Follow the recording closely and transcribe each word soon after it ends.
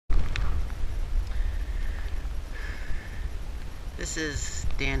This is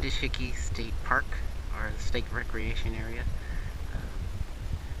Standish Hickey State Park, or the state recreation area.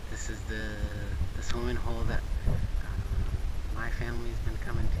 This is the swimming hole that my family's been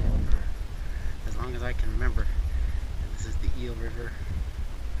coming to for as long as I can remember. And this is the Eel River.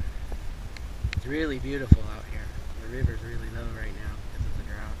 It's really beautiful out here. The river's really low right now because of the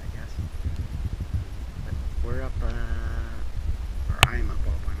drought, I guess. But we're up, or I'm up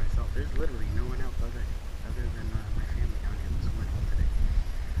all by myself. There's literally no one else other than my family down here in the swimming hole today.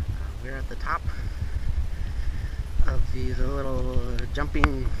 We're at the top of the little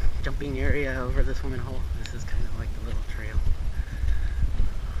jumping area over the swimming hole. This is kind of like the little trail.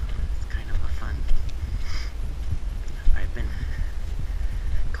 It's kind of a fun. I've been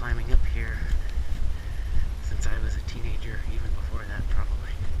climbing up here since I was a teenager, even before that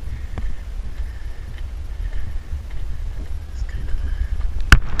probably. It's kind of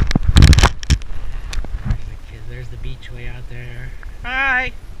there's the kids. There's the beach way out there.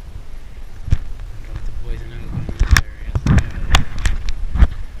 Hi! Lots of boys and girls in this area. So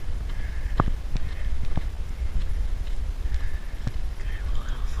kind of a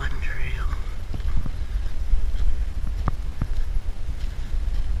little fun trail.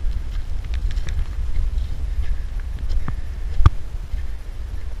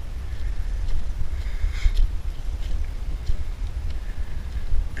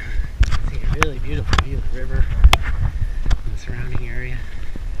 See a really beautiful view of the river and the surrounding area.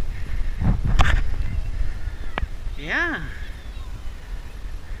 Yeah.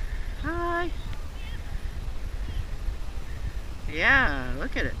 Hi. Yeah,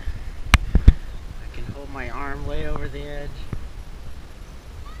 look at it. I can hold my arm way over the edge.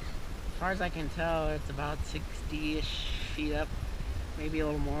 As far as I can tell, it's about 60-ish feet up, maybe a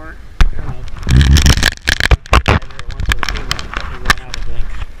little more. I don't know. I measured it once with a big one, but we ran out of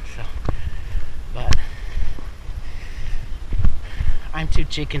length. So, but I'm too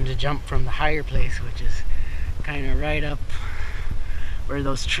chicken to jump from the higher place, which is kind of right up where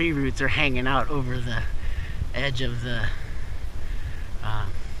those tree roots are hanging out over the edge of the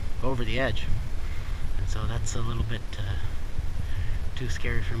over the edge, and so that's a little bit too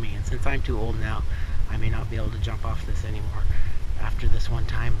scary for me. And since I'm too old now, I may not be able to jump off this anymore after this one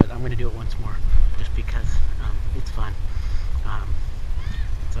time, but I'm going to do it once more just because it's fun.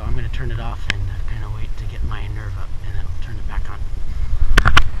 So I'm going to turn it off and kind of wait to get my nerve up, and then I'll turn it back on.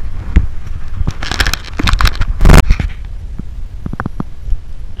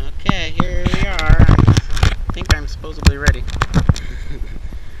 Okay, here we are. I think I'm supposedly ready.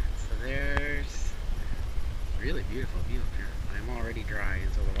 So there's a really beautiful view up here. I'm already dry,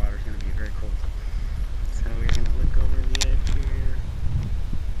 and so the water's going to be very cold. So we're going to look over the edge here.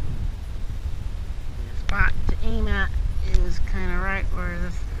 The spot to aim at is kind of right where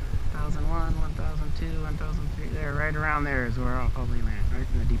this 1001, 1002, 1003, there, right around there is where I'll probably land, right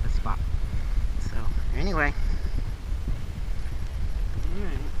in the deepest spot. So anyway.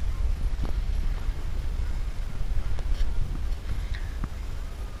 Alright.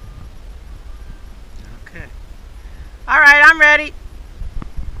 Okay. Alright, I'm ready.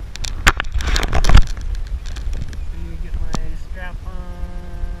 Let me get my strap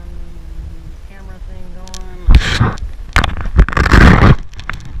on camera thing going.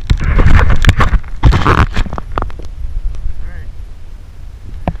 Alright.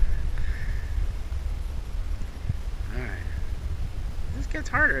 Alright. This gets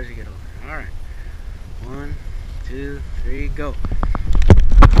harder as you get older. Alright. 1, 2, 3, go.